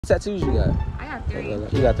Tattoos you got? I got 3.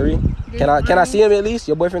 You got 3? Can I see him at least?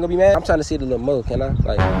 Your boyfriend gonna be mad? I'm trying to see the little mo. Can I?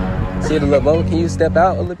 Like, see the little mo? Can you step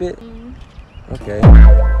out a little bit? Okay.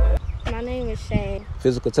 My name is Shay.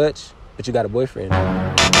 Physical touch, but you got a boyfriend.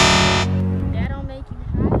 That don't make you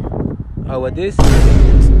hot. Oh, what this?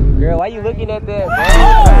 Girl, why you looking at that,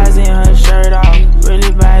 bro? Rising her shirt off, really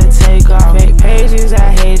about to take off. Fake pages, I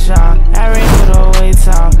hate y'all. I ran to the way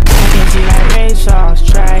talk. I can see like Ray Charles.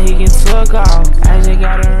 Try, he get took off. I just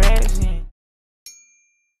got a reaction.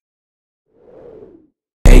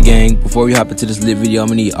 Hey gang, before we hop into this lit video, I'm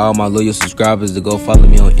gonna need all my loyal subscribers to go follow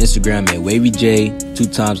me on Instagram at WavyJayy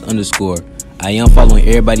 2x_. I am following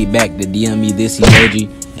everybody back to DM me this emoji.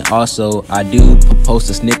 And also, I do post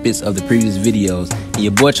the snippets of the previous videos. And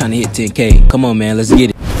your boy trying to hit 10K. Come on, man, let's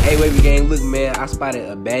get it. Hey, Wavy gang, look, man, I spotted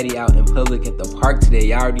a baddie out in public at the park today.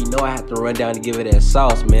 Y'all already know I have to run down to give it that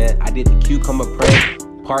sauce, man. I did the cucumber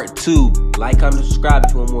prank part 2. Like, comment, subscribe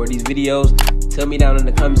if you want more of these videos. Tell me down in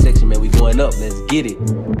the comment section, man. We going up. Let's get it.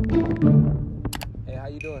 Hey, how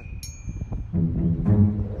you doing?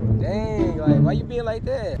 Dang, like, why you being like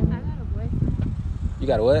that? I got a boyfriend. You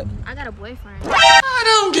got a what? I got a boyfriend. I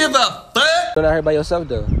don't give a fuck. You're not here by yourself,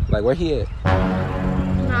 though. Like, where he at? No,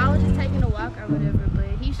 I was just taking a walk or whatever, but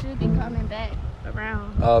he should be coming back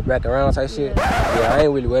around. Oh, back around type shit? Yeah, I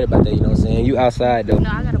ain't really worried about that, you know what I'm saying? You outside, though. No,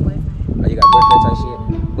 I got a boyfriend. Oh, you got a boyfriend type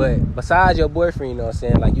shit? But besides your boyfriend, you know what I'm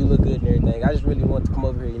saying? Like, you look good and everything. I just really want to come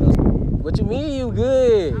over here, you know. What you mean you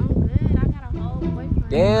good? I'm good. I got a whole boyfriend.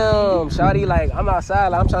 Damn, shawty, like, I'm outside,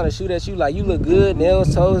 like, I'm trying to shoot at you. Like, you look good,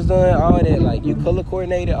 nails, toes done, all that. Like, you color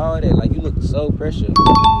coordinated, all that. Like, you look so precious.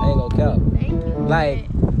 I ain't gonna count. Thank you. Like,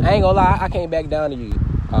 I ain't gonna lie, I can't back down to you.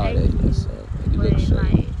 All that, you know what I'm saying? Like, you look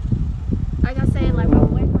straight. Like I said, like, my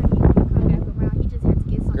boyfriend, he wanna come back around. He just had to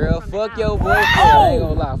get something. Girl, from fuck the your house. boyfriend. I ain't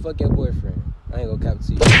gonna lie, fuck your boyfriend. I ain't gonna cap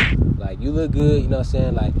to you. Like, you look good, you know what I'm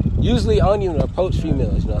saying? Like, usually I don't even approach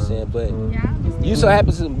females, you know what I'm saying? But Yeah, I understand. you so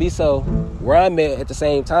happen to be so where I'm at the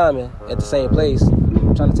same time and at the same place.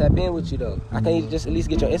 I'm trying to tap in with you, though. I can't just at least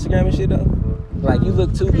get your Instagram and shit, though? Like, you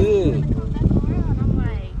look too good. I'm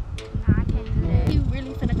like, nah, I can't do that. He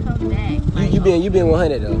really finna come back. Like, You been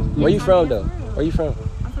 100, though. Where you from, though? Where you from?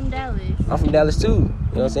 I'm from Dallas. I'm from Dallas, too. You know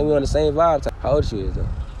what I'm saying? We on the same vibe. How old you is, though?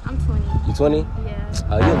 I'm 20. You 20? Yeah.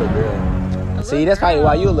 Oh, you look good. See, that's probably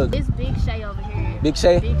why you look. It's Big Shay over here. Big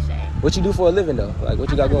Shay? Big Shay. What you do for a living, though? Like, what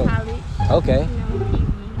you got going? College. Okay. You know,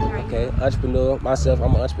 TV, right Okay, entrepreneur. Myself,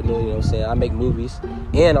 I'm an entrepreneur, you know what I'm saying? I make movies.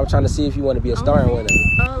 And I'm trying to see if you want to be a star in one of them.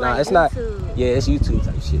 Oh, Nah, like it's not. YouTube. Yeah, it's YouTube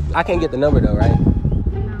type shit. I can't get the number, though, right?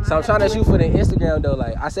 No, So I'm trying to shoot for the Instagram, though.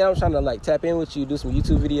 Like, I said I'm trying to, like, tap in with you, do some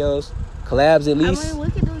YouTube videos, collabs at least. I mean,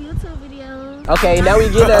 we can do YouTube videos. Okay, now we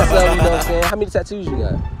get that stuff, you know what I'm saying? How many tattoos you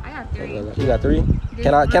got? I got 3. You got 3?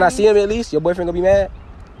 Can I see him at least? Your boyfriend gonna be mad?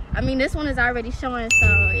 I mean, this one is already showing, so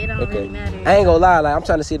it don't really matter. I ain't gonna lie, like, I'm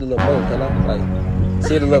trying to see the little mo. Can I? Like,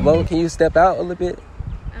 see the little mo? Can you step out a little bit?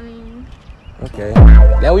 I mean, Okay.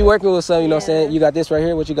 Now we working with some, you know what I'm saying? You got this right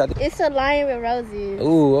here. What you got? it's a lion with roses.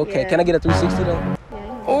 Ooh, okay. Yeah. Can I get a 360 though?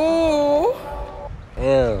 Yeah. Ooh.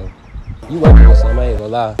 Damn. You working with some, I ain't gonna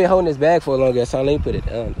lie. I've been holding this bag for a long time. Let me put it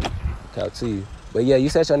down. Out to you. But yeah, you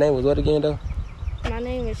said your name was what again though? My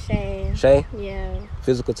name is Shay. Shay? Yeah.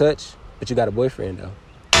 Physical touch? But you got a boyfriend though.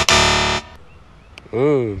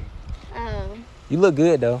 Oh, You look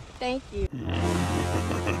good though. thank you.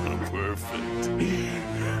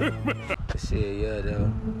 Shit, yeah,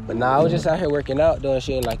 though. But nah, I was just out here working out, doing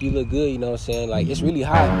shit, and like, you look good, you know what I'm saying? Like, it's really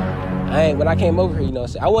hot. When I came over here, you know what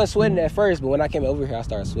I'm saying? I wasn't sweating at first, but when I came over here, I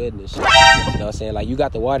started sweating and shit. You know what I'm saying? Like, you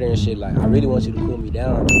got the water and shit. Like, I really want you to cool me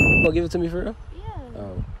down. You gonna give it to me for real? Yeah.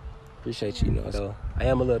 Oh, appreciate you, you know. So, I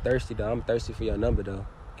am a little thirsty, though. I'm thirsty for your number, though.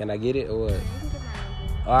 Can I get it or what?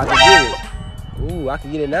 Oh, I can get it. Ooh, I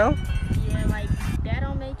can get it now? Yeah, like, that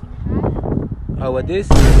don't make you hot. Oh, what this?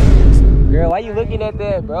 Girl, why you looking at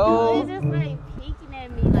that, bro? It's just, like, peeking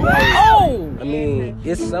at me. Like, Like, oh! I mean,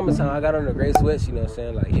 it's summertime. I got on the gray sweats, you know what I'm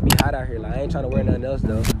saying? Like, it be hot out here. Like, I ain't trying to wear nothing else,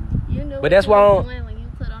 though. You knew But that's why I what don't- you was doing when you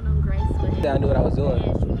put on them gray sweats. I knew what I was doing. Yes,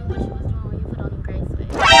 you knew what you was doing when you put on them gray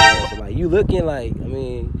sweats. Yeah, so, like, you looking like, I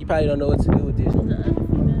mean, you probably don't know what to do with this. The other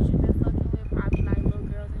females you been fucking with probably like little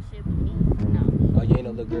girls and shit, but me, no. Oh, you ain't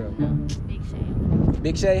no little girl. No, Big Shay.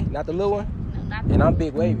 Big Shay, not the little one? No, not And I'm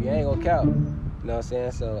big wavy. I ain't gonna count. You know what I'm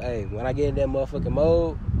saying? So, hey, when I get in that motherfucking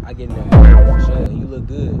mode, I get in that mode for sure. You look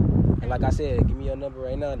good. And like I said, give me your number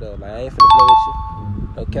right now, though. Like, I ain't finna play with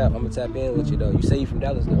you. No cap, I'm gonna tap in with you, though. You say you from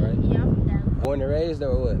Dallas, though, right? Yeah, I'm from Dallas. Born and raised, though,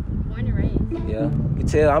 or what? Born and raised. Yeah. You can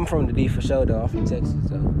tell I'm from the D for sure, though. I'm from Texas,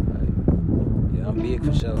 so, like, yeah, I'm big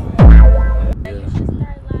for sure, man. You should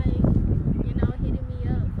start, like, you know, hitting me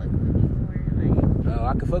up, fucking with me more. Like, Oh,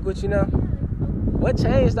 I can fuck with you now? yeah, fuck with me. What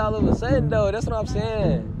changed all of a sudden though? That's what I'm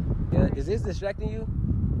saying. Yeah, is this distracting you?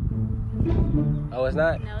 Oh, it's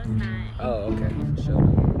not? No, it's not. Oh, okay, for sure.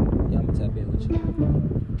 Yeah, I'm gonna tap in with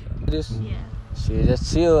you. Just, Yeah. shit,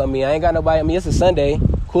 just chill. I mean, I ain't got nobody. I mean, it's a Sunday.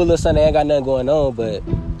 Cool little Sunday. I ain't got nothing going on, but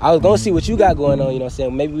I was gonna see what you got going on, you know what I'm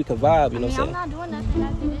saying? Maybe we can vibe, you know what I'm saying? I'm not doing nothing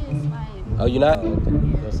after this. Like, Oh, you not? Okay. You know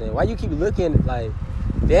what I'm saying? Why you keep looking like,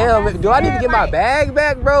 damn, do I need to get my bag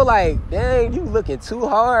back, bro? Like, dang, you looking too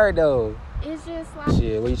hard, though. it's just like,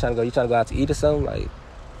 Shit, where you trying to go? You trying to go out to eat or something? Like,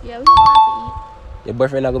 yeah, we can go out your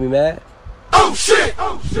boyfriend not gonna be mad? to eat.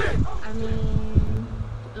 I mean,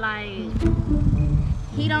 like,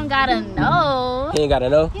 he don't gotta know. He ain't gotta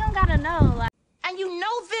know? He don't gotta know. Like, And you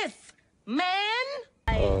know this, man.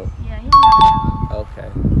 yeah, he don't gotta know. Okay.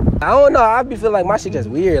 I don't know. I be feeling like my shit just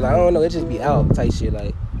weird. Like, I don't know. It just be out type shit.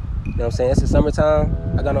 Like, you know what I'm saying? It's the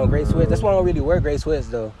summertime. I got on gray sweats. That's why I don't really wear gray sweats,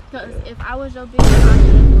 though. Because if I was your bitch, I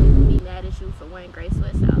definitely would be mad at you for wearing gray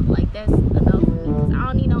sweats out. Like, that's enough for me. Because I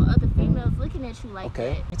don't need no other females looking at you like that.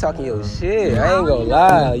 Okay. You talking your shit. I ain't gonna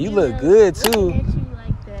lie. You look good, too. Looking at you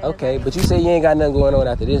like that. Okay, but you say you ain't got nothing going on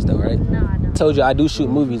after this, though, right? No, I don't. I told you I do shoot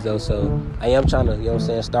movies, though, so I am trying to, you know what I'm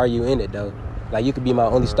saying, star you in it, though. Like, you could be my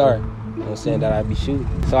only star, you know what I'm saying, that I be shooting.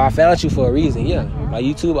 So I found you for a reason, yeah. My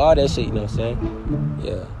YouTube, all that shit, you know what I'm saying?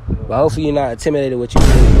 Yeah. But hopefully you're not intimidated with what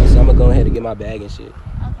you do, you know, so I'm gonna go ahead and get my bag and shit. Okay.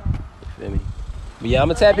 You feel me? But yeah, I'm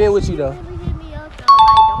gonna tap in with you, though. Really hit me up, though.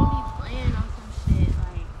 Like, don't be playing on some shit.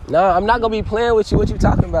 Like, No, I'm not gonna be playing with you. What you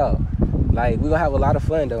talking about? Like, we gonna have a lot of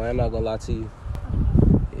fun, though. I'm not gonna lie to you.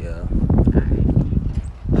 Yeah.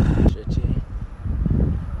 Shit, yeah.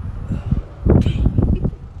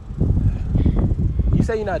 You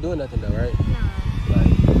say you're not doing nothing, though, right? no. Like,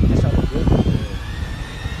 you just trying to do it.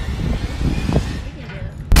 We can do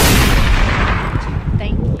it.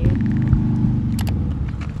 Thank you.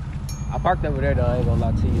 I parked over there, though. I ain't gonna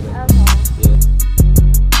lie to you, though. Okay.